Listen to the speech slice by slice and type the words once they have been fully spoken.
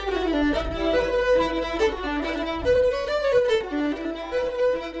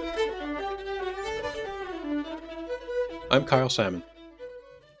I'm Kyle Salmon.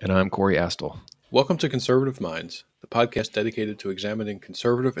 And I'm Corey Astle. Welcome to Conservative Minds, the podcast dedicated to examining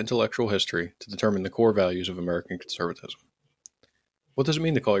conservative intellectual history to determine the core values of American conservatism. What does it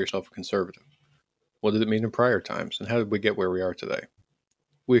mean to call yourself a conservative? What did it mean in prior times, and how did we get where we are today?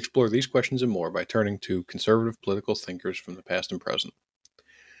 We explore these questions and more by turning to conservative political thinkers from the past and present.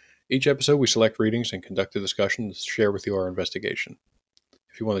 Each episode, we select readings and conduct a discussion to share with you our investigation.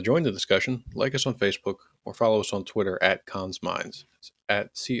 If you want to join the discussion, like us on Facebook or follow us on Twitter at ConsMinds. It's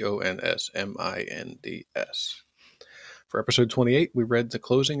at CONSMINDS. For episode 28, we read The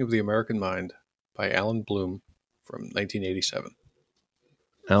Closing of the American Mind by Allan Bloom from 1987.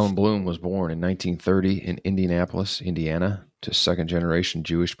 Allan Bloom was born in 1930 in Indianapolis, Indiana, to second-generation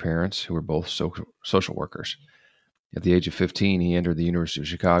Jewish parents who were both social workers. At the age of 15, he entered the University of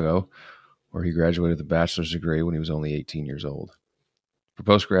Chicago, where he graduated with a bachelor's degree when he was only 18 years old. For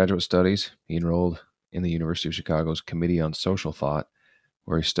postgraduate studies, he enrolled in the University of Chicago's Committee on Social Thought,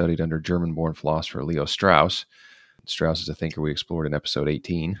 where he studied under German-born philosopher Leo Strauss. Strauss is a thinker we explored in episode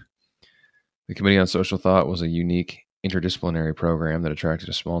 18. The Committee on Social Thought was a unique interdisciplinary program that attracted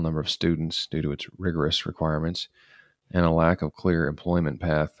a small number of students due to its rigorous requirements and a lack of clear employment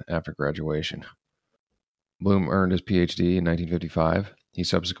path after graduation. Bloom earned his PhD in 1955. He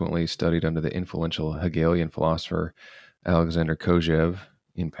subsequently studied under the influential Hegelian philosopher Alexander Kojève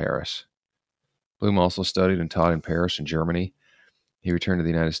in Paris. Bloom also studied and taught in Paris and Germany. He returned to the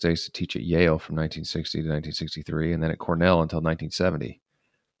United States to teach at Yale from 1960 to 1963 and then at Cornell until 1970.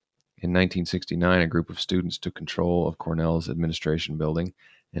 In 1969, a group of students took control of Cornell's administration building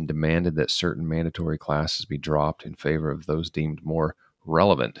and demanded that certain mandatory classes be dropped in favor of those deemed more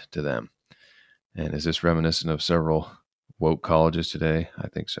relevant to them. And is this reminiscent of several woke colleges today? I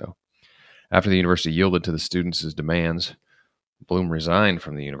think so. After the university yielded to the students' demands, Bloom resigned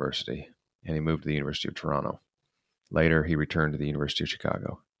from the university and he moved to the University of Toronto. Later, he returned to the University of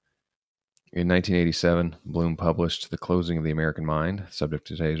Chicago. In 1987, Bloom published The Closing of the American Mind, subject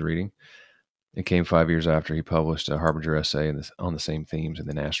to today's reading. It came 5 years after he published a Harbinger essay on the same themes in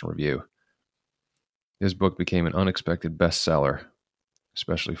the National Review. His book became an unexpected bestseller,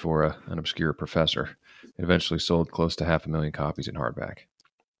 especially for an obscure professor. It eventually sold close to 500,000 copies in hardback.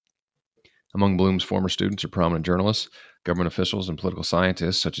 Among Bloom's former students are prominent journalists, government officials, and political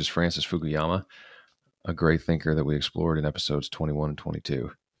scientists such as Francis Fukuyama, a great thinker that we explored in episodes 21 and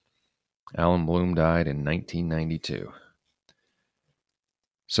 22. Allan Bloom died in 1992.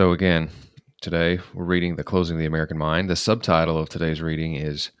 So again, today we're reading The Closing of the American Mind. The subtitle of today's reading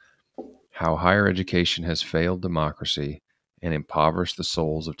is How Higher Education Has Failed Democracy and Impoverished the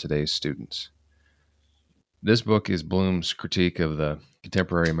Souls of Today's Students. This book is Bloom's critique of the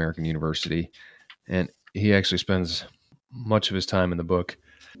contemporary American university, and he actually spends much of his time in the book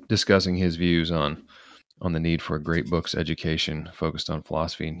discussing his views on the need for a great books education focused on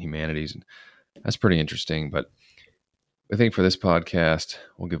philosophy and humanities. And that's pretty interesting, but I think for this podcast,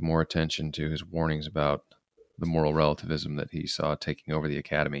 we'll give more attention to his warnings about the moral relativism that he saw taking over the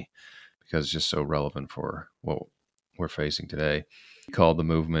academy, because it's just so relevant for what we're facing today. He called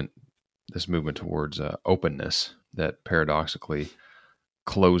this movement towards openness that paradoxically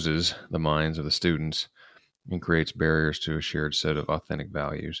closes the minds of the students and creates barriers to a shared set of authentic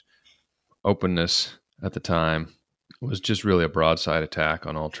values. Openness at the time was just really a broadside attack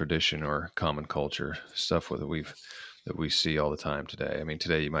on all tradition or common culture, stuff that we see all the time today. I mean,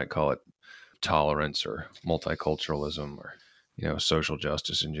 today you might call it tolerance or multiculturalism or social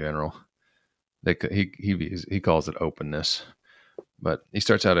justice in general. He calls it openness, but he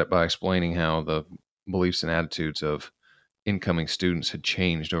starts out by explaining how the beliefs and attitudes of incoming students had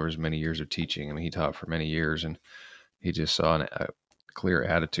changed over his many years of teaching. I mean, he taught for many years, and he just saw a clear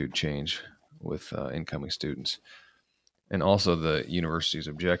attitude change with incoming students. And also the university's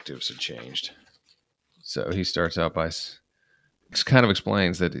objectives had changed. So he starts out by kind of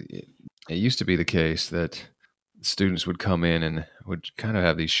explains that it used to be the case that students would come in and would kind of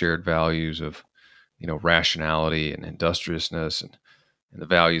have these shared values of, rationality and industriousness and the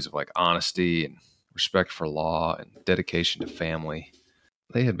values of like honesty and respect for law and dedication to family.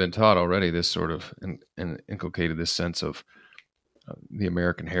 They had been taught already this sort of and inculcated this sense of the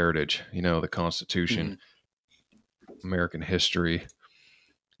American heritage, the Constitution, American history.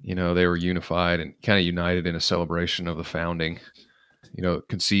 They were unified and kind of united in a celebration of the founding,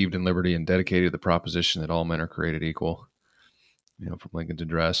 conceived in liberty and dedicated to the proposition that all men are created equal, from Lincoln's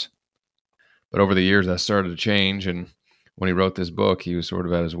address. But over the years, that started to change. And when he wrote this book, he was sort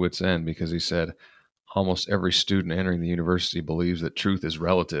of at his wit's end, because he said almost every student entering the university believes that truth is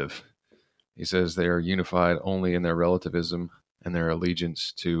relative. He says they are unified only in their relativism and their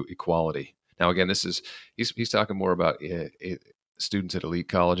allegiance to equality. Now, again, he's talking more about students at elite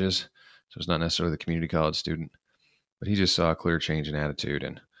colleges, so it's not necessarily the community college student, but he just saw a clear change in attitude.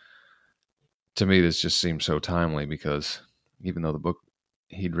 And to me, this just seems so timely because even though the book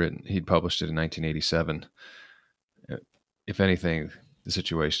he'd published it in 1987, if anything, the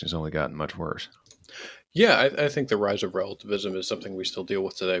situation has only gotten much worse. Yeah, I think the rise of relativism is something we still deal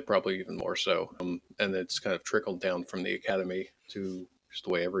with today, probably even more so. And it's kind of trickled down from the academy to just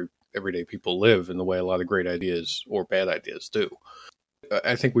the way everyday people live and the way a lot of great ideas or bad ideas do.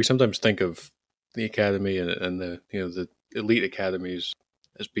 I think we sometimes think of the academy and the elite academies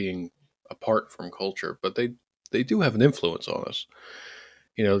as being apart from culture, but they do have an influence on us.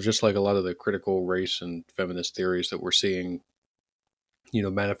 Just like a lot of the critical race and feminist theories that we're seeing,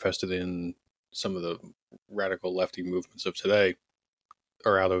 manifested in some of the radical lefty movements of today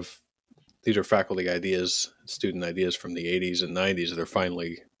these are faculty ideas, student ideas from the 80s and 90s that are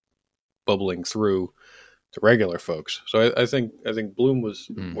finally bubbling through to regular folks. So I think Bloom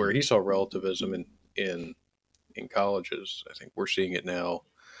was where he saw relativism in colleges. I think we're seeing it now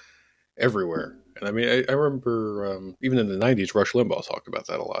everywhere. And I mean, I remember even in the 90s, Rush Limbaugh talked about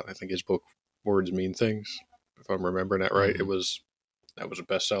that a lot. I think his book Words Mean Things, if I'm remembering that right, that was a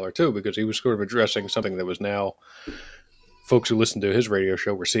bestseller too, because he was sort of addressing something that was now folks who listen to his radio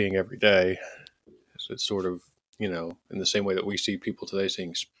show were seeing every day. So it's sort of, in the same way that we see people today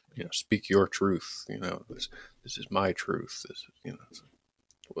saying, speak your truth. This is my truth. This,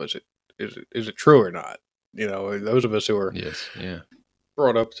 is it true or not? Those of us who are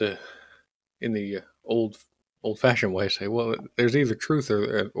brought up in the old fashioned way say, well, there's either truth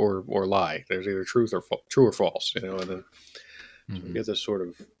or lie. There's either truth or true or false. And then so we get this sort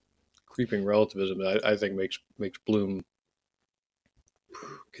of creeping relativism that I think makes Bloom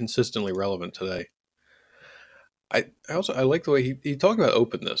consistently relevant today. I like the way he talked about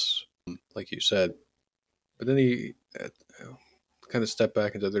openness, like you said, but then he kind of stepped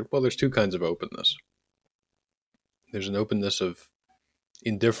back into there's two kinds of openness. There's an openness of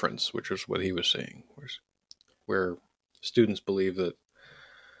indifference, which is what he was saying, where students believe that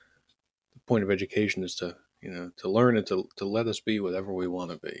the point of education is to learn and to let us be whatever we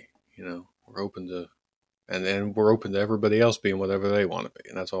want to be. We're open to, and we're open to everybody else being whatever they want to be,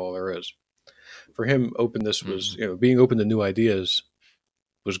 and that's all there is. For him, openness was, being open to new ideas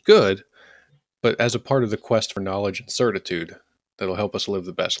was good, but as a part of the quest for knowledge and certitude that'll help us live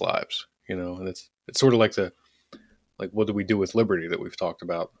the best lives. And it's sort of like what do we do with liberty that we've talked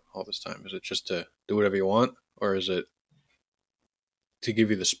about all this time? Is it just to do whatever you want, or is it to give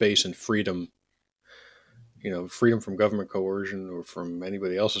you the space and freedom? Freedom from government coercion or from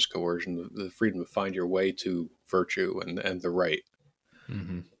anybody else's coercion, the freedom to find your way to virtue and the right.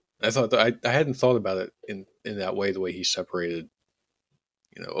 I thought that I hadn't thought about it in that way, the way he separated,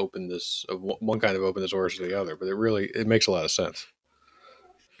 openness of one kind of openness versus the other, but it makes a lot of sense.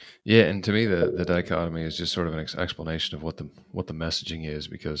 Yeah, and to me, the dichotomy is just sort of an explanation of what the messaging is,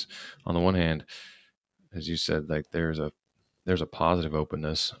 because on the one hand, as you said, like there's a positive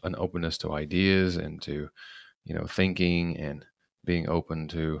openness, an openness to ideas and to thinking and being open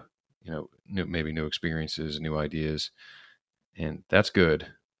to maybe new experiences, new ideas, and that's good.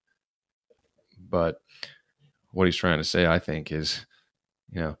 But what he's trying to say, I think, is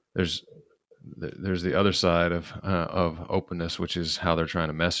there's the other side of openness, which is how they're trying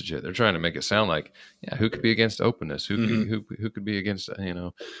to message it. They're trying to make it sound like, who could be against openness? Who could be against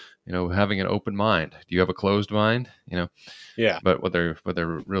having an open mind? Do you have a closed mind? Yeah. But what they're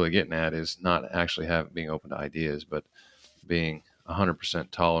really getting at is not actually being open to ideas, but being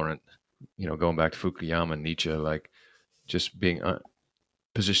 100% tolerant. Going back to Fukuyama and Nietzsche, like just being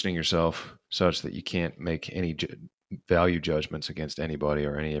positioning yourself such that you can't make any value judgments against anybody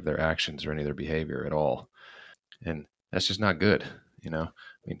or any of their actions or any of their behavior at all. And that's just not good. I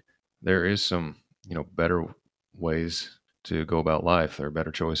mean, there is some, better ways to go about life. There are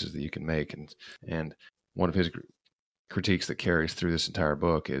better choices that you can make. And one of his critiques that carries through this entire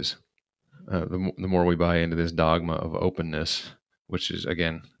book is the more we buy into this dogma of openness, which is,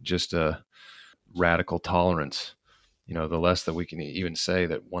 again, just a radical tolerance, the less that we can even say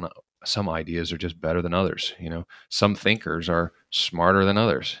that some ideas are just better than others. Some thinkers are smarter than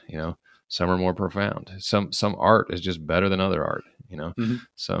others. Some are more profound. Some art is just better than other art.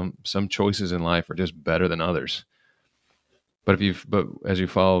 Some choices in life are just better than others. But as you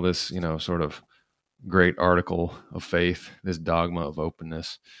follow this, sort of great article of faith, this dogma of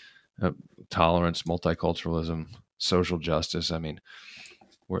openness, tolerance, multiculturalism, social justice. I mean,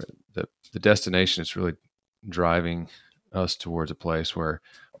 where the destination is really driving us towards a place where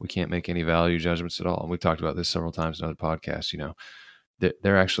we can't make any value judgments at all. And we've talked about this several times in other podcasts.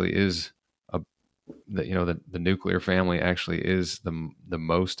 There actually is a the nuclear family actually is the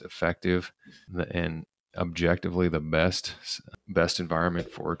most effective and objectively the best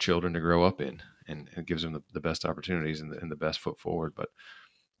environment for children to grow up in, and it gives them the best opportunities and the best foot forward. But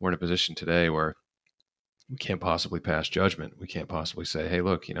we're in a position today where we can't possibly pass judgment. We can't possibly say, hey,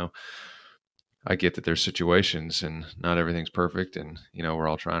 look, I get that there's situations and not everything's perfect, and we're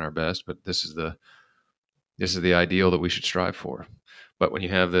all trying our best, but this is the ideal that we should strive for. But when you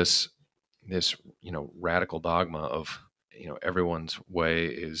have this radical dogma of everyone's way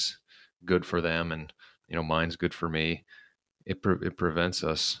is good for them, and mine's good for me, it prevents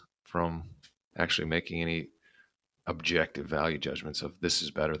us from actually making any objective value judgments of this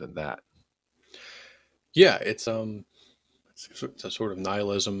is better than that. Yeah, it's a sort of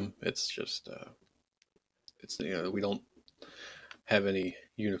nihilism. It's just it's we don't have any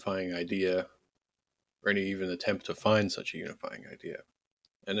unifying idea or any even attempt to find such a unifying idea.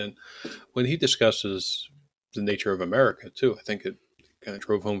 And then when he discusses the nature of America too, I think it kind of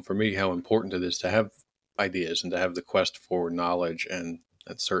drove home for me how important it is to have ideas and to have the quest for knowledge and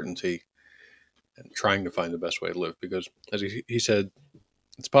certainty and trying to find the best way to live. Because as he said,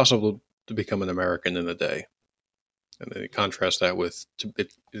 it's possible to become an American in a day. And then he contrasts that with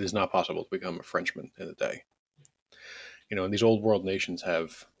it is not possible to become a Frenchman in a day. And these old world nations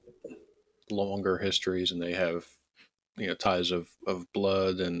have longer histories, and they have ties of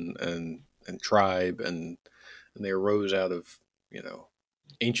blood and tribe, and they arose out of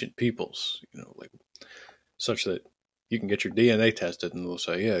ancient peoples, like such that you can get your DNA tested and they'll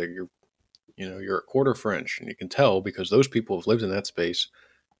say, yeah, you're a quarter French, and you can tell because those people have lived in that space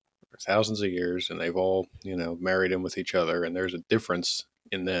for thousands of years, and they've all married in with each other, and there's a difference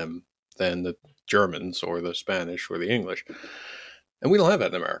in them than the Germans or the Spanish or the English. And we don't have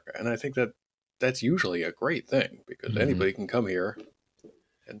that in America. And I think that that's usually a great thing, because anybody can come here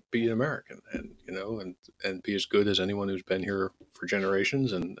and be an American, and and be as good as anyone who's been here for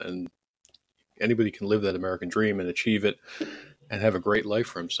generations, and anybody can live that American dream and achieve it and have a great life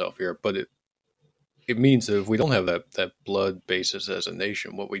for himself here. But it means that if we don't have that blood basis as a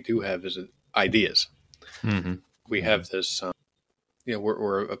nation, what we do have is ideas. We have this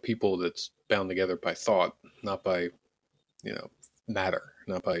we're a people that's bound together by thought, not by matter,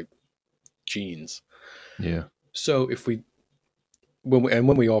 not by genes. Yeah. So if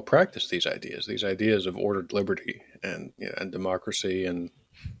when we all practice these ideas of ordered liberty and and democracy, and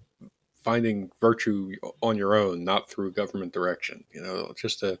finding virtue on your own, not through government direction,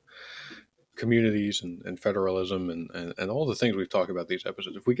 just communities and federalism and all the things we've talked about these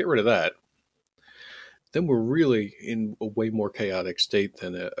episodes. If we get rid of that, then we're really in a way more chaotic state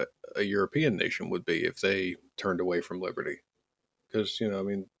than a European nation would be if they turned away from liberty. Because,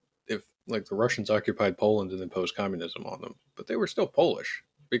 if like the Russians occupied Poland and imposed communism on them, but they were still Polish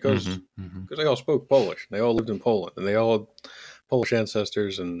because they all spoke Polish. They all lived in Poland, and they all had Polish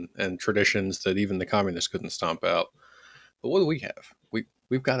ancestors and traditions that even the communists couldn't stomp out. But what do we have?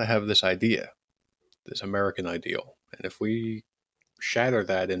 We've got to have this idea, this American ideal. And if we shatter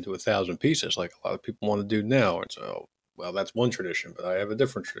that into 1,000 pieces, like a lot of people want to do now, and so, well, that's one tradition, but I have a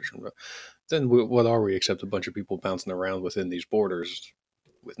different tradition. Then what are we except a bunch of people bouncing around within these borders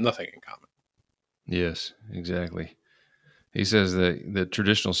with nothing in common? Yes, exactly. He says that the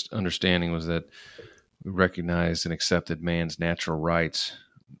traditional understanding was that we recognized and accepted man's natural rights.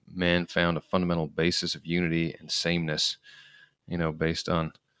 Man found a fundamental basis of unity and sameness, based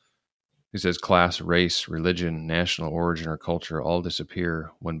on, he says, class, race, religion, national origin, or culture all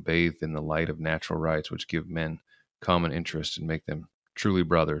disappear when bathed in the light of natural rights, which give men common interest and make them truly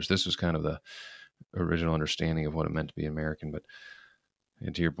brothers. This was kind of the original understanding of what it meant to be American. But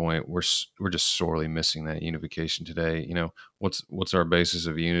and to your point, we're just sorely missing that unification today. What's our basis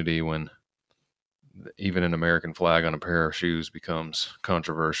of unity when even an American flag on a pair of shoes becomes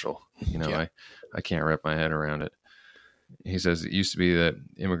controversial? Yeah. I can't wrap my head around it. He says it used to be that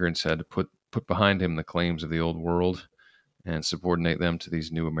immigrants had to put behind him the claims of the old world and subordinate them to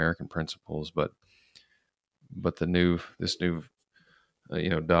these new American principles. But this new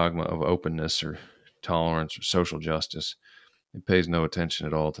dogma of openness or tolerance or social justice, it pays no attention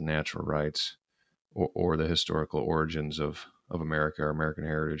at all to natural rights or the historical origins of America or American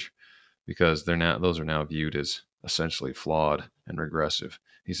heritage, because those are now viewed as essentially flawed and regressive.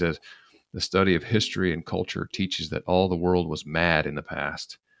 He says, the study of history and culture teaches that all the world was mad in the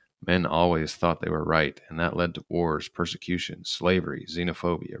past. Men always thought they were right, and that led to wars, persecution, slavery,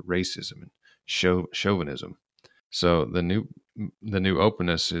 xenophobia, racism, and chauvinism. So the new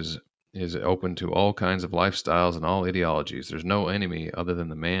openness is open to all kinds of lifestyles and all ideologies. There's no enemy other than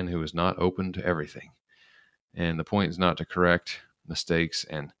the man who is not open to everything. And the point is not to correct mistakes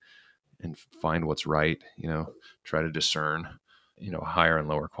and and find what's right, try to discern, higher and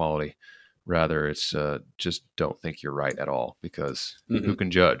lower quality. Rather, it's just don't think you're right at all, because who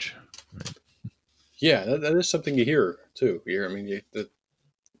can judge? Right? Yeah, that is something you hear too. I mean,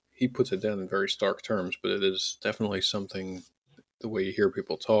 he puts it down in very stark terms, but it is definitely something. The way you hear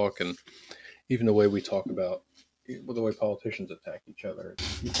people talk, and even the way we talk about, well, the way politicians attack each other.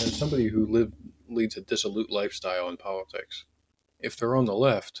 As somebody who leads a dissolute lifestyle in politics, if they're on the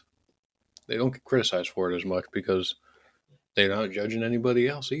left, they don't get criticized for it as much because they're not judging anybody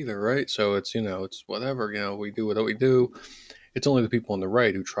else either, right? So it's whatever. We do what we do. It's only the people on the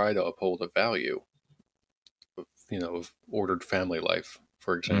right who try to uphold a value of ordered family life,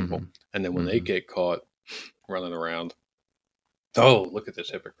 for example. Mm-hmm. And then when they get caught running around, oh, look at this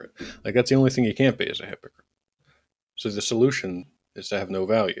hypocrite. Like, that's the only thing you can't be, is a hypocrite. So the solution is to have no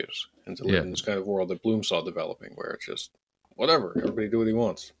values and to live in this kind of world that Bloom saw developing, where it's just whatever, everybody do what he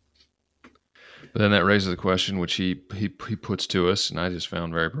wants. But then that raises a question which he puts to us, and I just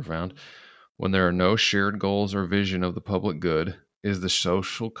found very profound. When there are no shared goals or vision of the public good, is the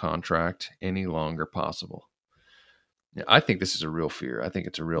social contract any longer possible? Yeah, I think this is a real fear. I think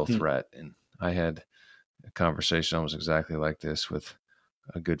it's a real threat. And I had a conversation almost exactly like this with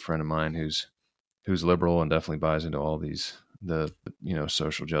a good friend of mine who's liberal and definitely buys into all these, the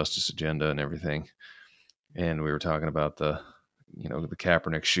social justice agenda and everything. And we were talking about the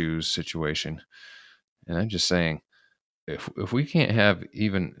Kaepernick shoes situation. And I'm just saying, if we can't have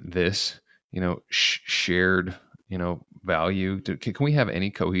even this, shared, value, can we have any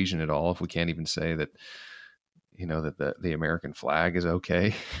cohesion at all if we can't even say that, that the American flag is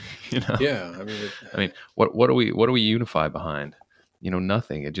okay? Yeah, I mean, what do we unify behind?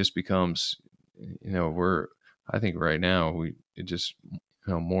 Nothing. It just becomes, I think right now it just,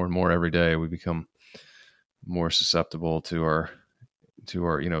 more and more every day we become more susceptible to our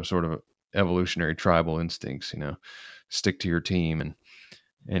sort of evolutionary tribal instincts. Stick to your team,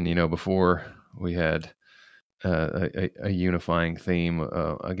 and before we had a unifying theme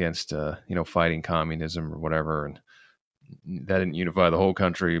against fighting communism or whatever, and that didn't unify the whole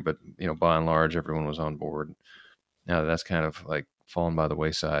country, but by and large everyone was on board. Now that's kind of like fallen by the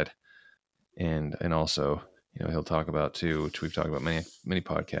wayside, and also he'll talk about too, which we've talked about many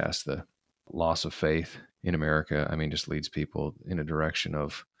podcasts, the loss of faith in America. I mean, just leads people in a direction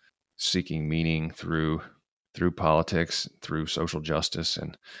of seeking meaning through politics, through social justice,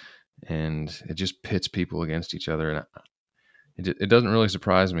 and it just pits people against each other. And it doesn't really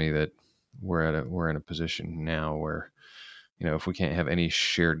surprise me that we're in a position now where, if we can't have any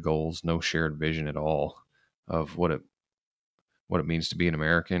shared goals, no shared vision at all of what it means to be an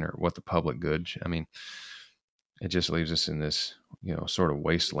American or what the public good. I mean, it just leaves us in this, sort of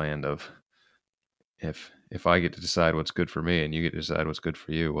wasteland of, if I get to decide what's good for me and you get to decide what's good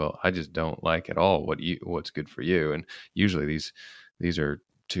for you, well, I just don't like at all what's good for you. And usually these are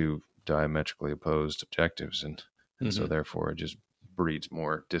two diametrically opposed objectives, and so therefore it just breeds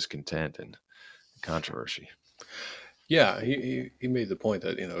more discontent and controversy. Yeah, he made the point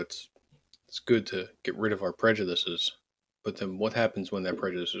that it's good to get rid of our prejudices, but then what happens when that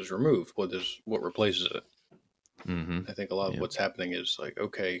prejudice is removed? What replaces it? I think a lot of what's happening is like,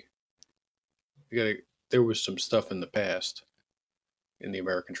 okay, there was some stuff in the past in the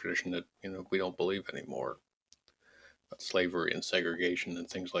American tradition that we don't believe anymore, about slavery and segregation and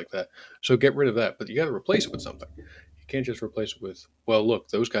things like that. So get rid of that, but you got to replace it with something. You can't just replace it with, well, look,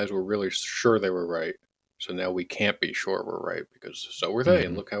 those guys were really sure they were right, so now we can't be sure we're right because so were they,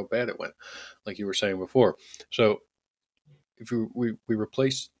 and look how bad it went, like you were saying before. So if we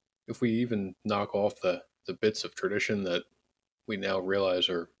replace, if we even knock off the bits of tradition that we now realize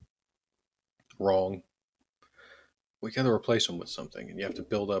are wrong, we got to replace them with something, and you have to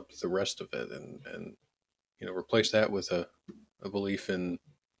build up the rest of it, and replace that with a belief in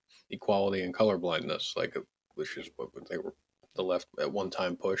equality and colorblindness, which is what the left at one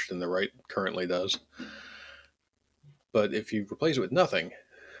time pushed and the right currently does. But if you replace it with nothing,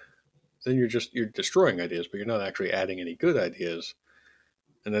 then you're destroying ideas, but you're not actually adding any good ideas,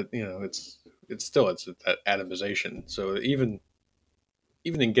 and that it's that atomization. So even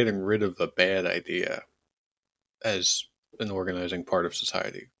in getting rid of a bad idea as an organizing part of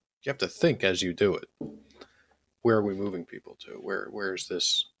society, you have to think as you do it. Where are we moving people to? Where is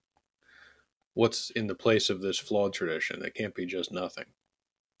this? What's in the place of this flawed tradition? It can't be just nothing.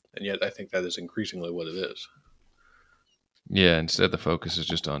 And yet I think that is increasingly what it is. Yeah, instead the focus is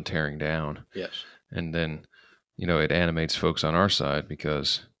just on tearing down. Yes. And then, it animates folks on our side,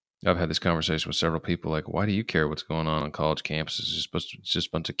 because I've had this conversation with several people like, why do you care what's going on college campuses? It's just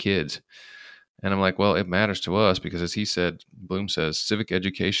a bunch of kids. And I'm like, well, it matters to us because, as he said, Bloom says, civic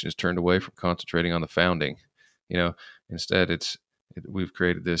education is turned away from concentrating on the founding. Instead, we've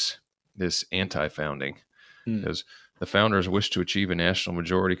created this anti-founding Hmm. because the founders wished to achieve a national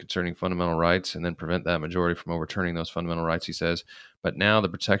majority concerning fundamental rights and then prevent that majority from overturning those fundamental rights, he says. But now the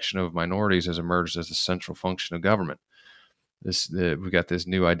protection of minorities has emerged as the central function of government. We've got this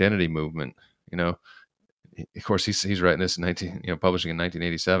new identity movement. Of course, he's writing this publishing in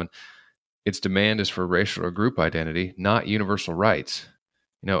 1987. Its demand is for racial or group identity, not universal rights.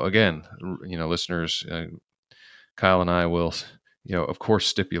 Again, listeners, Kyle and I will, of course,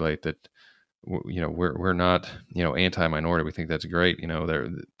 stipulate that we're not anti-minority. We think that's great.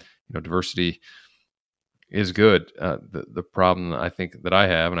 Diversity is good. The problem I think that I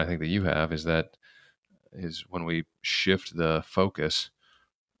have, and I think that you have, is when we shift the focus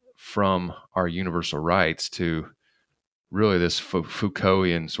from our universal rights to really this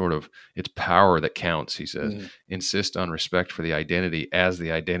Foucaultian sort of, it's power that counts, he says. Insist on respect for the identity as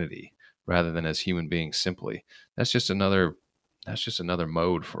the identity rather than as human beings simply. That's just another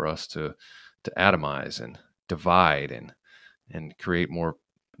mode for us to atomize and divide and create more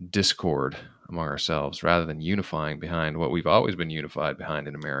discord among ourselves rather than unifying behind what we've always been unified behind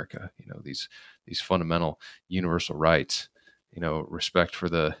in America. These fundamental universal rights, respect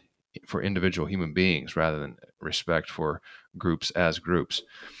for individual human beings rather than respect for groups as groups.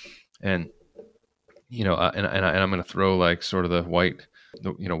 And I'm going to throw like sort of the white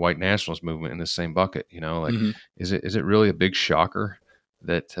nationalist movement in the same bucket. Is it really a big shocker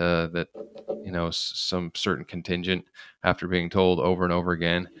that some certain contingent, after being told over and over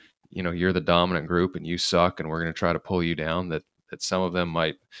again, you're the dominant group and you suck and we're going to try to pull you down, that some of them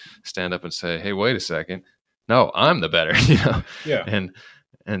might stand up and say, hey, wait a second, no, I'm the better, Yeah. and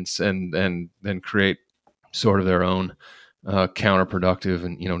then create sort of their own counterproductive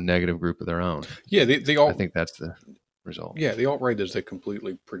and negative group of their own. Yeah, I think that's the result. Yeah, the alt-right is the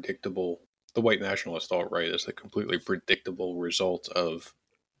completely predictable. The white nationalist alt-right is the completely predictable result of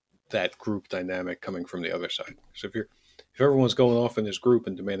that group dynamic coming from the other side. So if everyone's going off in his group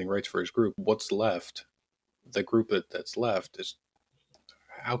and demanding rights for his group, what's left? The group that's left is,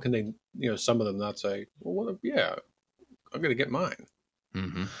 how can they? Some of them not say, well, yeah, I'm going to get mine.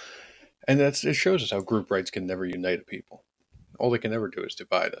 Mm-hmm. And it shows us how group rights can never unite a people. All they can ever do is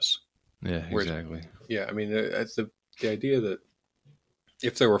divide us. Yeah, exactly. Yeah, I mean, it's the idea that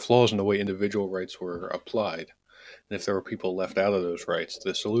if there were flaws in the way individual rights were applied, and if there were people left out of those rights,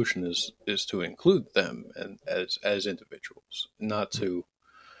 the solution is to include them and as individuals, not to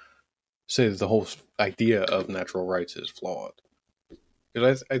say that the whole idea of natural rights is flawed.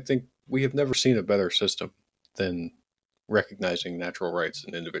 Because I think we have never seen a better system than recognizing natural rights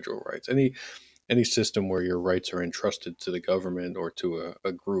and individual rights. Any system where your rights are entrusted to the government or to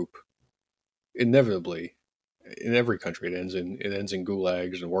a group, inevitably, in every country, it ends in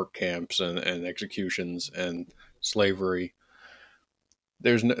gulags and work camps and executions and slavery.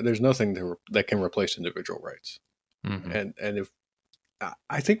 There's nothing that can replace individual rights. Mm-hmm. And if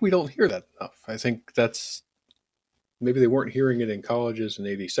I think we don't hear that enough. I think that's, maybe they weren't hearing it in colleges in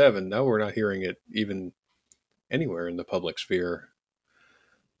 '87. Now we're not hearing it even anywhere in the public sphere.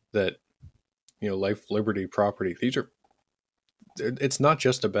 That life, liberty, property. It's not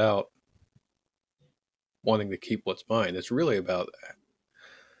just about wanting to keep what's mine. It's really about,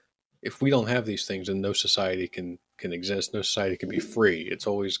 if we don't have these things, then no society can exist. No society can be free. It's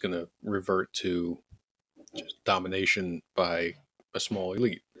always going to revert to just domination by a small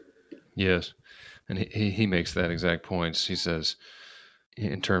elite. Yes, and he makes that exact point. He says,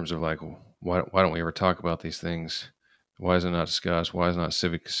 in terms of like, why don't we ever talk about these things? Why is it not discussed? Why is not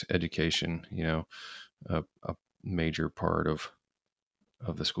civics education, a major part of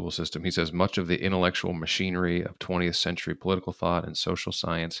the school system? He says much of the intellectual machinery of 20th century political thought and social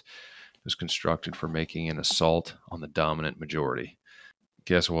science was constructed for making an assault on the dominant majority.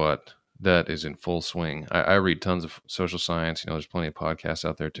 Guess what? That is in full swing. I read tons of social science. There's plenty of podcasts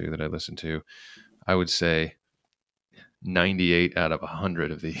out there too that I listen to. I would say 98 out of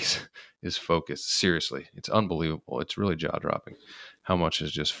 100 of these is focused. Seriously, it's unbelievable. It's really jaw-dropping how much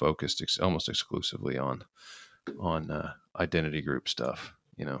is just focused almost exclusively on identity group stuff.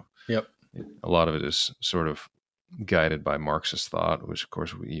 Yep. A lot of it is sort of guided by Marxist thought, which of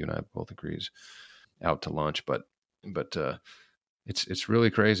course you and I both agree is out to lunch. But it's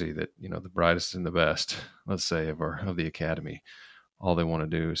really crazy that the brightest and the best, let's say, of the academy, all they want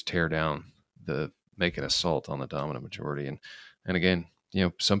to do is tear down make an assault on the dominant majority. And again,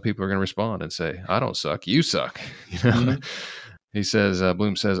 some people are going to respond and say, I don't suck, you suck. Mm-hmm. He says,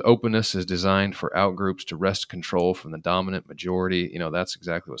 Bloom says, openness is designed for outgroups to wrest control from the dominant majority. That's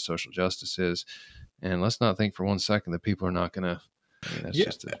exactly what social justice is. And let's not think for one second that people are not going to. That's Yeah.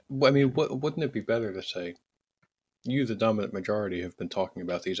 just Wouldn't it be better to say, you, the dominant majority, have been talking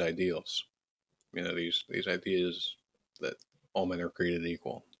about these ideals? These ideas that all men are created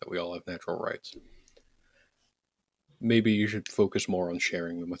equal, that we all have natural rights. Maybe you should focus more on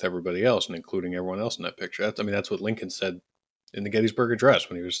sharing them with everybody else and including everyone else in that picture. That's what Lincoln said in the Gettysburg Address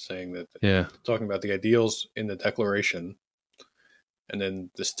when he was saying that, talking about the ideals in the Declaration, and then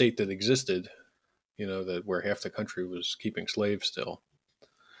the state that existed, that where half the country was keeping slaves still,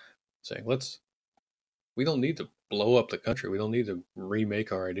 saying, we don't need to blow up the country. We don't need to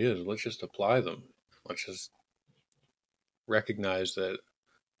remake our ideas. Let's just apply them. Let's just recognize that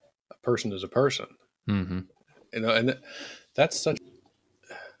a person is a person. Mm-hmm. And that's such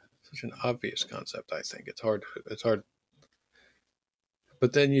an obvious concept. I think it's hard.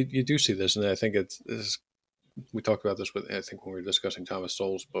 But then you do see this, and I think we talked about this I think when we were discussing Thomas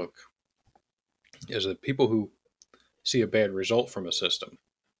Sowell's book, is that people who see a bad result from a system,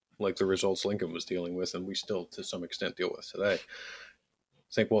 like the results Lincoln was dealing with, and we still to some extent deal with today,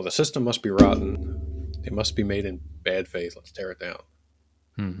 think, well, the system must be rotten. It must be made in bad faith. Let's tear it down.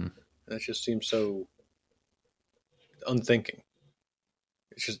 Mm-hmm. And that just seems so unthinking.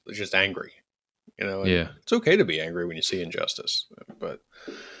 It's just angry, It's okay to be angry when you see injustice, but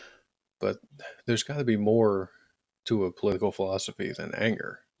there's got to be more to a political philosophy than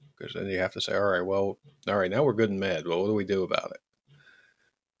anger, because then you have to say, all right, now we're good and mad. Well, what do we do about it?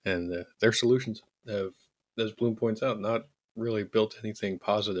 And their solutions have, as Bloom points out, not really built anything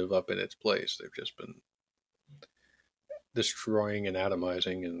positive up in its place. They've just been destroying and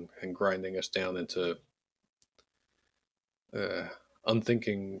atomizing and grinding us down into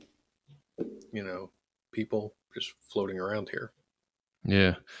unthinking, people just floating around here.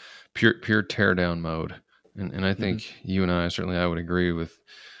 Yeah, pure teardown mode, and I think you and I, certainly I would agree with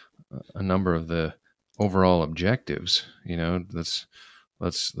a number of the overall objectives.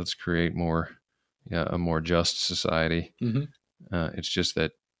 Let's create a more just society. Mm-hmm. It's just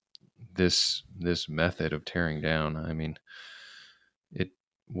that this method of tearing down,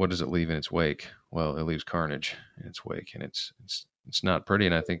 what does it leave in its wake? Well, it leaves carnage in its wake, and it's not pretty.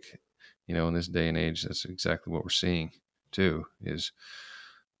 And I think, in this day and age, that's exactly what we're seeing too, is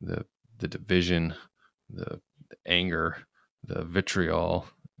the division, the anger, the vitriol,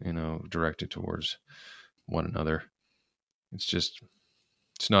 directed towards one another. It's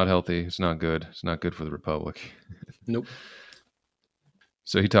not healthy. It's not good. It's not good for the Republic. Nope.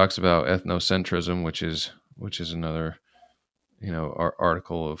 So he talks about ethnocentrism, which is another,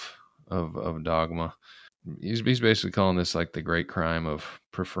 article of dogma. He's basically calling this like the great crime of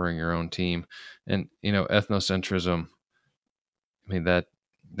preferring your own team. And, ethnocentrism,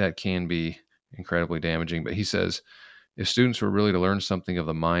 that can be incredibly damaging. But he says, if students were really to learn something of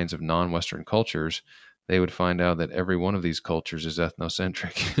the minds of non-Western cultures, they would find out that every one of these cultures is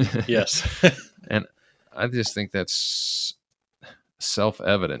ethnocentric. Yes. And I just think that's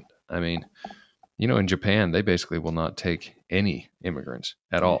self-evident. In Japan, they basically will not take any immigrants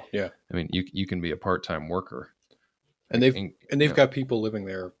at all. Yeah. You can be a part-time worker. And they've got people living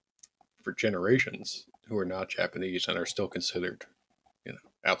there for generations who are not Japanese and are still considered,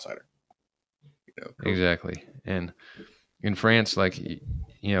 outsider. Exactly. And in France,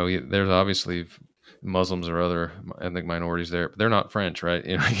 there's obviously Muslims or other ethnic minorities there, but they're not French, right?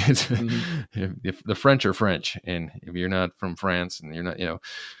 If the French are French, and if you're not from France and you're not,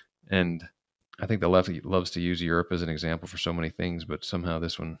 and I think the left loves to use Europe as an example for so many things, but somehow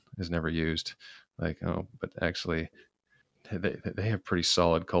this one is never used. But actually they have pretty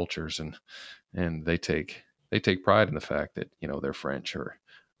solid cultures, and they take pride in the fact that, they're French or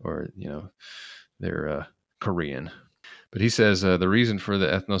they're Korean. But he says the reason for the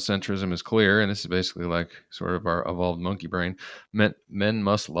ethnocentrism is clear, and this is basically like sort of our evolved monkey brain. Men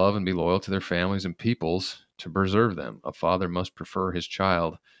must love and be loyal to their families and peoples to preserve them. A father must prefer his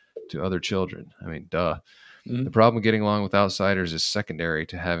child to other children. Duh. Mm-hmm. The problem with getting along with outsiders is secondary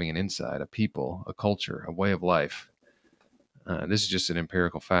to having an inside, a people, a culture, a way of life. This is just an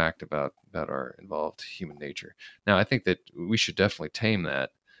empirical fact about our involved human nature. Now, I think that we should definitely tame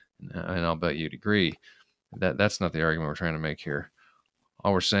that, and I'll bet you'd agree. That's not the argument we're trying to make here.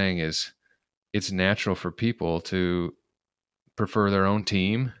 All we're saying is it's natural for people to prefer their own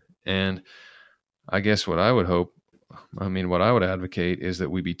team. And I guess what I would advocate is that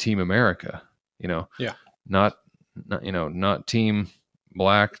we be Team America, yeah, not Team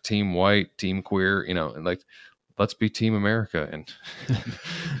Black, Team White, Team Queer, let's be Team America and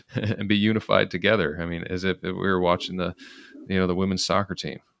and be unified together. As if we were watching the the women's soccer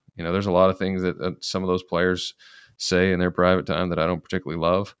team. There's a lot of things that some of those players say in their private time that I don't particularly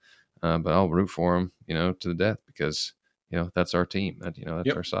love, but I'll root for them, to the death because that's our team. That's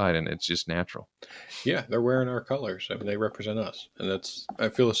Yep. our side, and it's just natural. Yeah, they're wearing our colors. I mean, they represent us, and I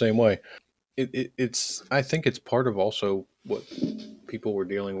feel the same way. It's I think it's part of also what people were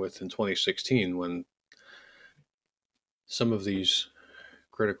dealing with in 2016 when some of these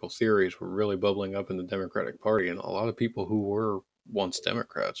critical theories were really bubbling up in the Democratic Party, and a lot of people who were once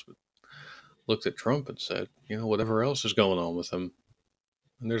Democrats looked at Trump and said, whatever else is going on with him,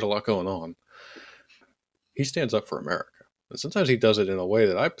 and there's a lot going on, he stands up for America. And sometimes he does it in a way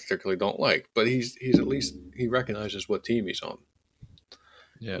that I particularly don't like, but he's at least he recognizes what team he's on.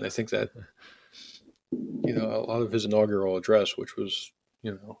 Yeah, and I think that a lot of his inaugural address, which was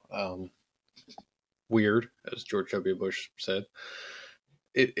weird, as George W. Bush said,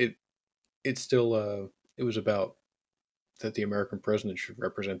 it still it was about that the American president should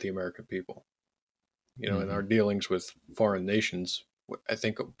represent the American people. In our dealings with foreign nations, I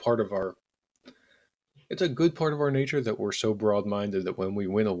think it's a good part of our nature that we're so broad-minded that when we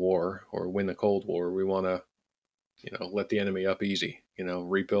win a war or win the Cold War, we want to, let the enemy up easy,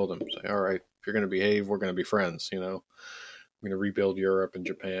 rebuild them. Say, all right, if you're going to behave, we're going to be friends. We're going to rebuild Europe and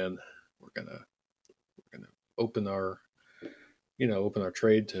Japan. We're going to open our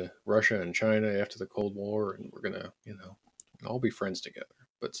trade to Russia and China after the Cold War, and we're going to, all be friends together.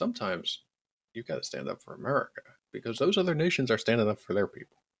 But sometimes you've got to stand up for America because those other nations are standing up for their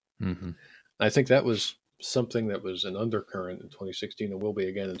people. Mm-hmm. I think that was something that was an undercurrent in 2016 and will be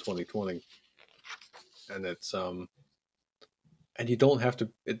again in 2020. And it's and you don't have to.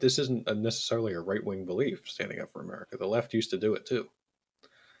 This isn't necessarily a right-wing belief, standing up for America. The left used to do it too.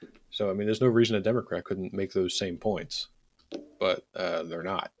 So I mean, there's no reason a Democrat couldn't make those same points, but they're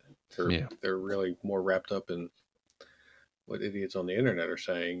not. They're really more wrapped up in what idiots on the internet are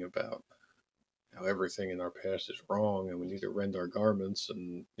saying about how everything in our past is wrong and we need to rend our garments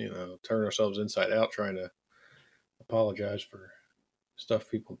and turn ourselves inside out trying to apologize for stuff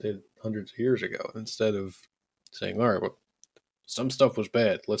people did hundreds of years ago, instead of saying, all right, well, some stuff was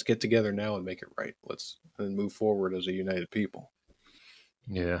bad, let's get together now and make it right, let's move forward as a united people.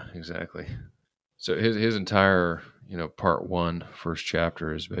 Yeah, exactly. So his entire part one, first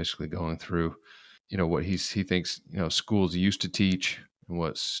chapter, is basically going through what he thinks schools used to teach and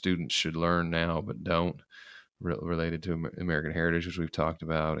what students should learn now but don't, related to American heritage, which we've talked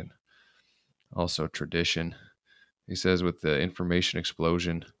about, and also tradition. He says with the information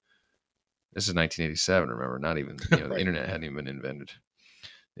explosion, this is 1987, remember, not even Right. The internet hadn't even been invented.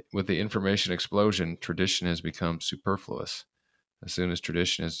 With the information explosion, tradition has become superfluous. As soon as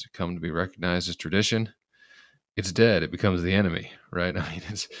tradition has come to be recognized as tradition, it's dead. It becomes the enemy, right? I mean,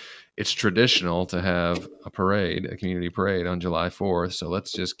 it's traditional to have a parade, a community parade on July 4th. So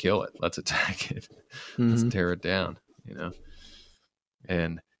let's just kill it. Let's attack it. Let's tear it down,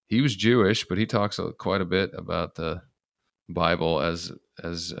 And he was Jewish, but he talks quite a bit about the Bible as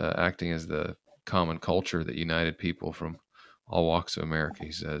acting as the common culture that united people from all walks of America,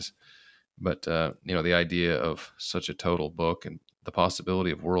 he says. But, the idea of such a total book and the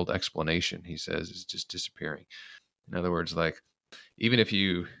possibility of world explanation, he says, is just disappearing. In other words, like, even if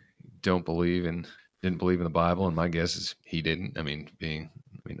you didn't believe in the Bible, and my guess is he didn't.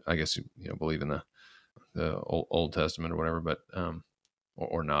 I guess believe in the Old Testament or whatever, but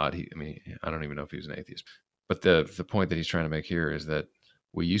or not. I don't even know if he was an atheist. But the point that he's trying to make here is that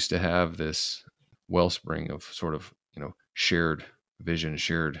we used to have this wellspring of sort of shared vision,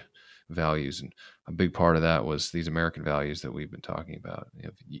 shared values, and a big part of that was these American values that we've been talking about,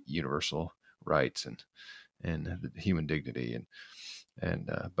 universal rights and human dignity,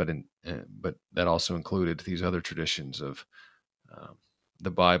 but that also included these other traditions of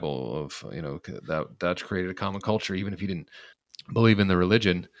the Bible, of that's created a common culture. Even if you didn't believe in the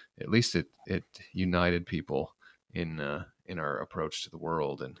religion, at least it united people in our approach to the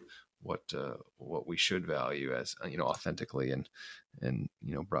world and what we should value as authentically, and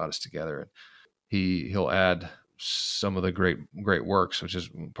brought us together. And he'll add some of the great works, which is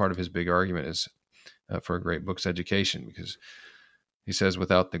part of his big argument, is for a great book's education, because he says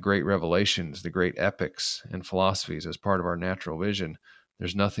without the great revelations, the great epics and philosophies as part of our natural vision,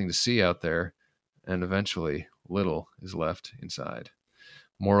 there's nothing to see out there, and eventually little is left inside.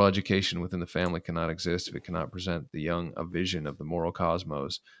 Moral education within the family cannot exist if it cannot present the young a vision of the moral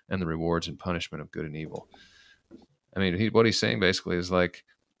cosmos and the rewards and punishment of good and evil. I mean, what he's saying basically is like,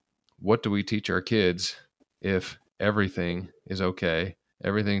 what do we teach our kids if everything is okay,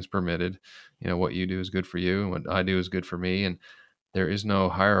 everything's permitted, what you do is good for you and what I do is good for me, and there is no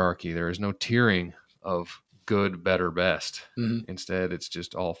hierarchy, there is no tiering of good, better, best. Mhm. Instead, it's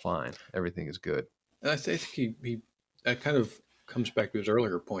just all fine. Everything is good. And I think he that kind of comes back to his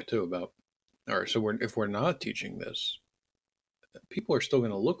earlier point too about all right. So if we're not teaching this, people are still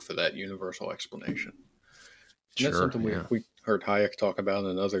going to look for that universal explanation, and that's Sure. something Yeah. we heard Hayek talk about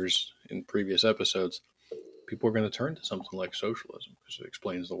and others in previous episodes. People are going to turn to something like socialism because it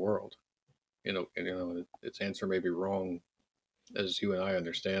explains the world. Its answer may be wrong as you and I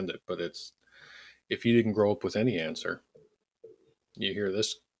understand it, but it's if you didn't grow up with any answer, you hear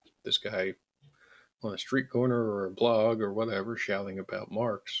this guy on a street corner or a blog or whatever shouting about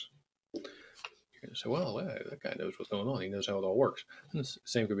Marx. You're going to say, well, that guy knows what's going on. He knows how it all works. And the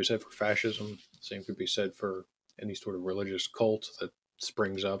same could be said for fascism. The same could be said for any sort of religious cult that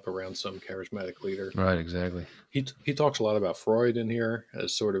springs up around some charismatic leader. Right. Exactly. He talks a lot about Freud in here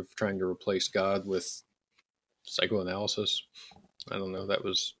as sort of trying to replace God with psychoanalysis. I don't know. That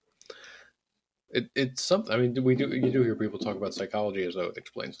was it's something. I mean, you do hear people talk about psychology as though it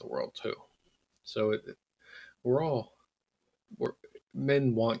explains the world too. So we're all we're,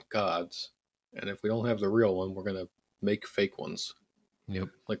 men want gods, and if we don't have the real one, we're gonna make fake ones. Yep.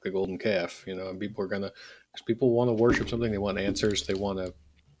 Like the golden calf, and people are gonna because people want to worship something. They want answers. They want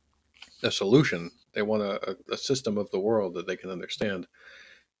a solution. They want a system of the world that they can understand.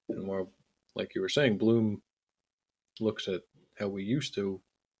 And more, like you were saying, Bloom looks at how we used to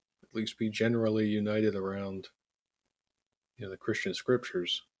at least be generally united around the Christian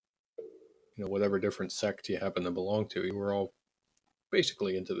scriptures. Whatever different sect you happen to belong to, you were all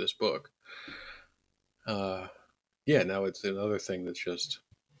basically into this book. Yeah, now it's another thing that's just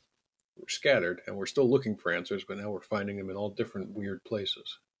we're scattered and we're still looking for answers, but now we're finding them in all different weird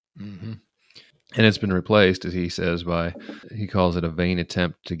places. Mm-hmm. And it's been replaced, as he says, by he calls it a vain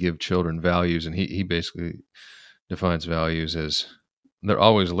attempt to give children values, and he basically defines values as they're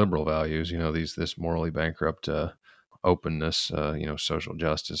always liberal values. This morally bankrupt openness, social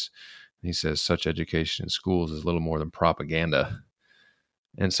justice. And he says such education in schools is little more than propaganda.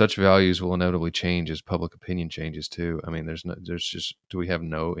 And such values will inevitably change as public opinion changes too. I mean, do we have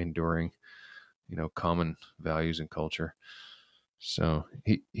no enduring, common values in culture? So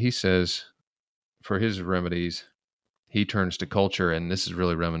he says for his remedies, he turns to culture, and this is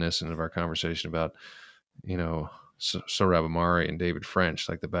really reminiscent of our conversation about, Sohrab Ahmari and David French,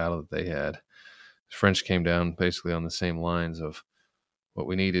 like the battle that they had. French came down basically on the same lines of what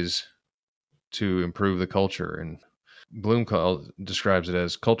we need is to improve the culture, and Bloom describes it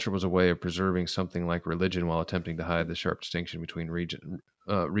as culture was a way of preserving something like religion while attempting to hide the sharp distinction between reason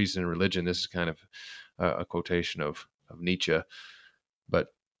and religion. This is kind of a quotation of Nietzsche. But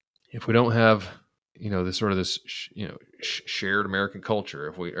if we don't have, this sort of this, shared American culture,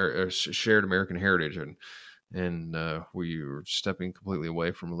 if we or shared American heritage, and we are stepping completely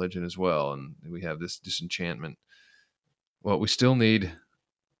away from religion as well, and we have this disenchantment. Well, we still need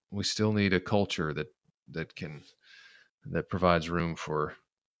a culture that provides room for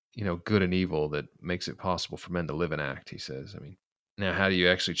good and evil, that makes it possible for men to live and act, he says. I mean, now how do you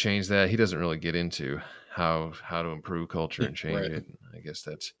actually change that? He doesn't really get into how to improve culture and change Right. it. I guess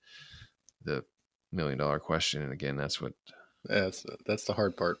that's the $1,000,000 question, and again, that's the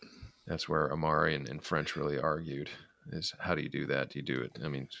hard part. That's where Ahmari and French really argued, is how do you do that? Do you do it? I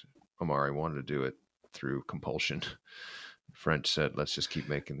mean, Ahmari wanted to do it through compulsion. French said, let's just keep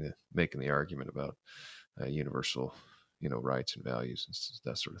making the argument about universal, rights and values and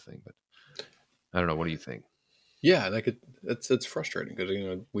that sort of thing. But I don't know. What do you think? Yeah, it's frustrating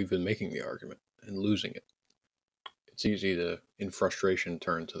because we've been making the argument and losing it. It's easy to, in frustration,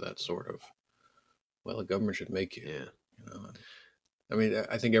 turn to that sort of, well, the government should make you. Yeah. I mean,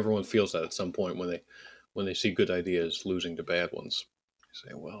 I think everyone feels that at some point when they see good ideas losing to bad ones. They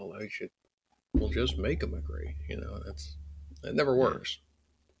say, well, we'll just make them agree. That never works.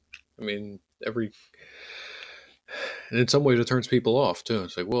 I mean, and in some ways it turns people off too.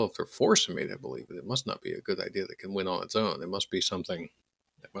 It's like, well, if they're forcing me to believe it, it must not be a good idea that can win on its own. There must be some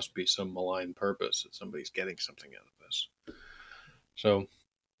malign purpose that somebody's getting something out of this. So,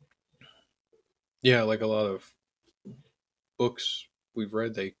 yeah, like a lot of books we've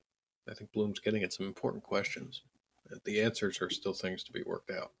read, I think Bloom's getting at some important questions. The answers are still things to be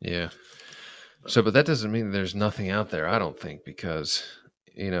worked out. Yeah. So, but that doesn't mean there's nothing out there, I don't think, because,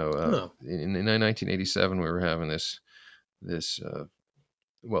 in 1987, we were having this, the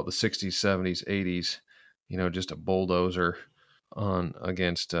 60s, 70s, 80s, just a bulldozer on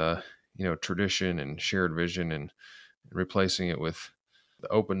against, tradition and shared vision, and replacing it with the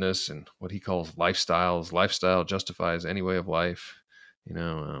openness and what he calls lifestyles. Lifestyle justifies any way of life, and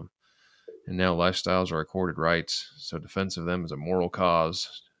now lifestyles are accorded rights. So defense of them is a moral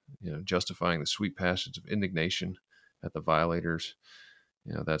cause. justifying the sweet passions of indignation at the violators.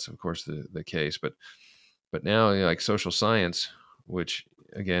 That's of course the case. But now, like social science, which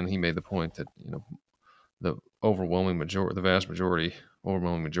again he made the point that the overwhelming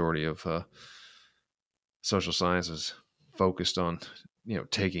majority of social sciences focused on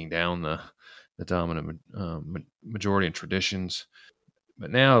taking down the dominant majority and traditions.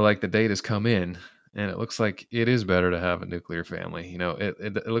 But now, like, the data's come in, and it looks like it is better to have a nuclear family.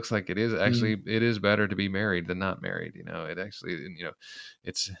 It looks like it is actually it is better to be married than not married. It actually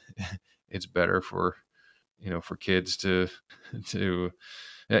it's it's better for for kids to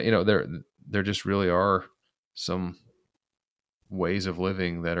there just really are some ways of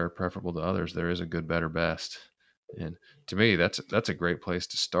living that are preferable to others. There is a good, better, best. And to me, that's a great place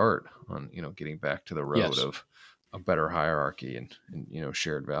to start on, getting back to the road Yes. of a better hierarchy and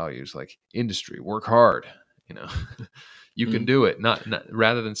shared values like industry, work hard, you can do it. Not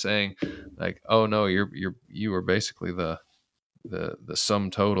rather than saying like, oh no, you are basically the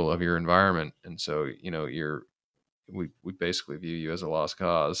sum total of your environment. And so, we basically view you as a lost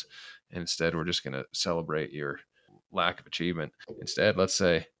cause. And instead, we're just going to celebrate your lack of achievement. Instead, let's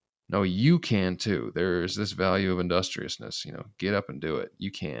say, no, you can too. There's this value of industriousness. Get up and do it.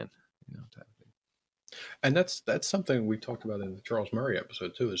 You can. Type of thing. And that's something we talked about in the Charles Murray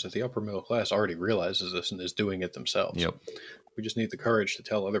episode too. Is that the upper middle class already realizes this and is doing it themselves. Yep. We just need the courage to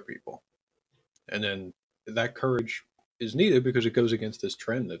tell other people, and then that courage is needed because it goes against this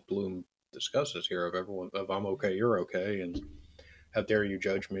trend that Bloom discusses here of everyone of I'm okay, you're okay, and how dare you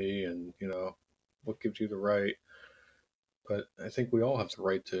judge me, and what gives you the right. But I think we all have the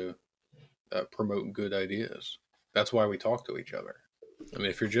right to promote good ideas. That's why we talk to each other. I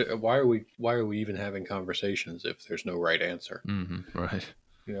mean, if you're why are we even having conversations if there's no right answer? Mm-hmm. Right.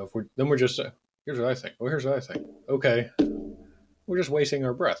 If we're just here's what I think. Well, here's what I think. Okay, we're just wasting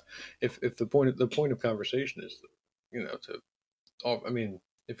our breath. If the point of conversation is, I mean,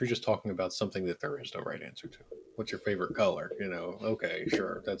 if you're just talking about something that there is no right answer to, what's your favorite color? Okay,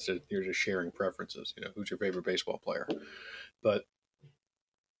 sure, that's it. You're just sharing preferences. Who's your favorite baseball player? But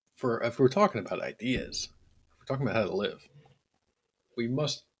if we're talking about ideas, if we're talking about how to live, we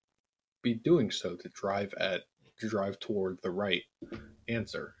must be doing so to drive toward the right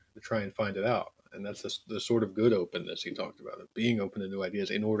answer, to try and find it out. And that's the sort of good openness he talked about, of being open to new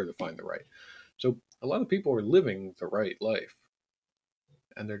ideas in order to find the right. So a lot of people are living the right life,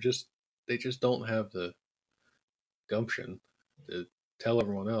 and they just don't have the gumption to tell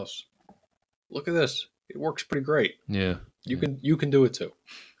everyone else, look at this, it works pretty great. Yeah. You can do it too.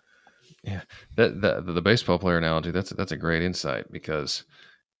 Yeah. The baseball player analogy, that's a great insight, because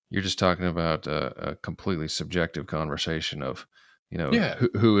you're just talking about a completely subjective conversation of,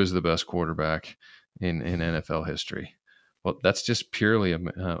 who is the best quarterback in NFL history. Well, that's just purely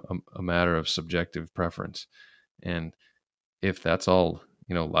a matter of subjective preference. And if that's all,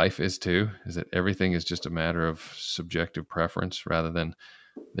 life is too, is that everything is just a matter of subjective preference rather than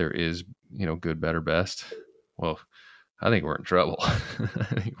there is, good, better, best. Well, I think we're in trouble. I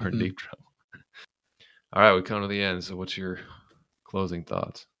think we're in deep trouble. All right, we come to the end. So what's your closing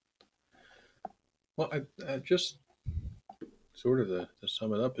thoughts? Well, I just sort of to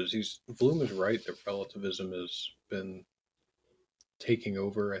sum it up Bloom is right that relativism has been taking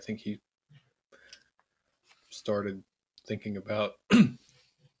over. I think he started thinking about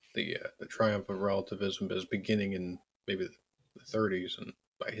the triumph of relativism as beginning in maybe the 30s, and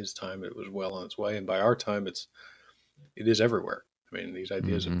by his time it was well on its way, and by our time it is everywhere. I mean, these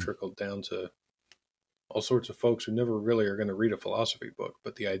ideas have trickled down to all sorts of folks who never really are going to read a philosophy book,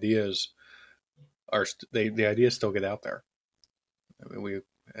 but the ideas the ideas still get out there. I mean,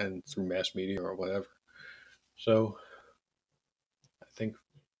 and through mass media or whatever. So I think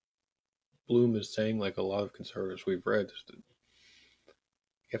Bloom is saying, like a lot of conservatives we've read, that you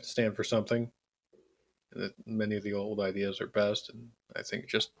have to stand for something, and that many of the old ideas are best. And I think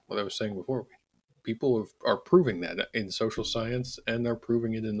just what I was saying before, people are proving that in social science, and they're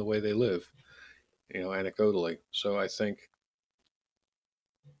proving it in the way they live, anecdotally. So I think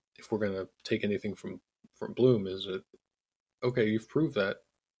if we're going to take anything from Bloom, is that, okay, you've proved that,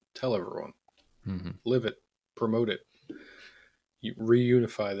 tell everyone, live it, promote it,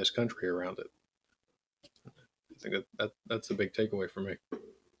 reunify this country around it. I think that's a big takeaway for me.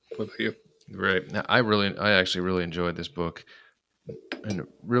 What about you? Great. Now, I actually really enjoyed this book, and it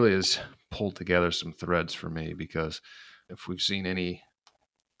really has pulled together some threads for me, because if we've seen any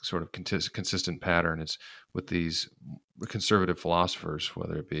sort of consistent pattern, it's with these conservative philosophers,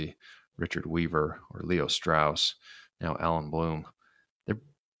 whether it be Richard Weaver or Leo Strauss, now Alan Bloom. They're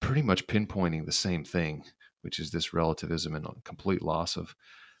pretty much pinpointing the same thing, which is this relativism and complete loss of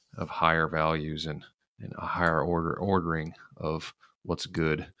higher values and a higher ordering of what's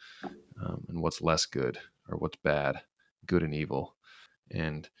good and what's less good, or what's bad, good and evil.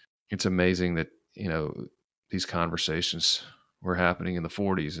 And it's amazing that, these conversations were happening in the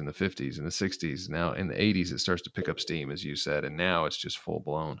 40s and the 50s and the 60s. Now in the 80s, it starts to pick up steam, as you said, and now it's just full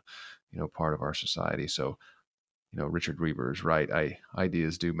blown, part of our society. So, Richard Weaver is right.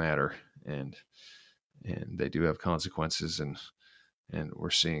 Ideas do matter, and they do have consequences, and we're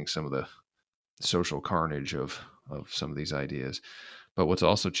seeing some of the social carnage of some of these ideas. But what's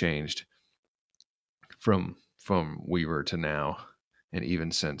also changed from Weaver to now, and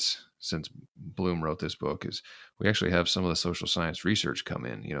even since Bloom wrote this book, is we actually have some of the social science research come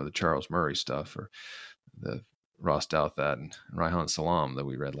in. The Charles Murray stuff, or the Ross Douthat and Reihan Salam that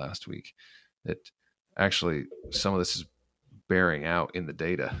we read last week. That actually some of this is bearing out in the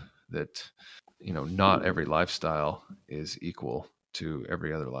data that not every lifestyle is equal to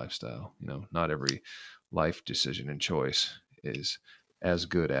every other lifestyle. Not every life decision and choice is as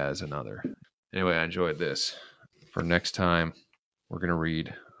good as another. Anyway, I enjoyed this. For next time, we're going to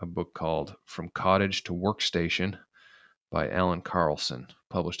read a book called From Cottage to Workstation by Alan Carlson,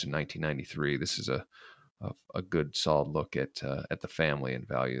 published in 1993. This is a good, solid look at the family and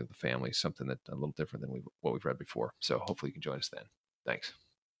value of the family, something that a little different than what we've read before. So hopefully you can join us then. Thanks.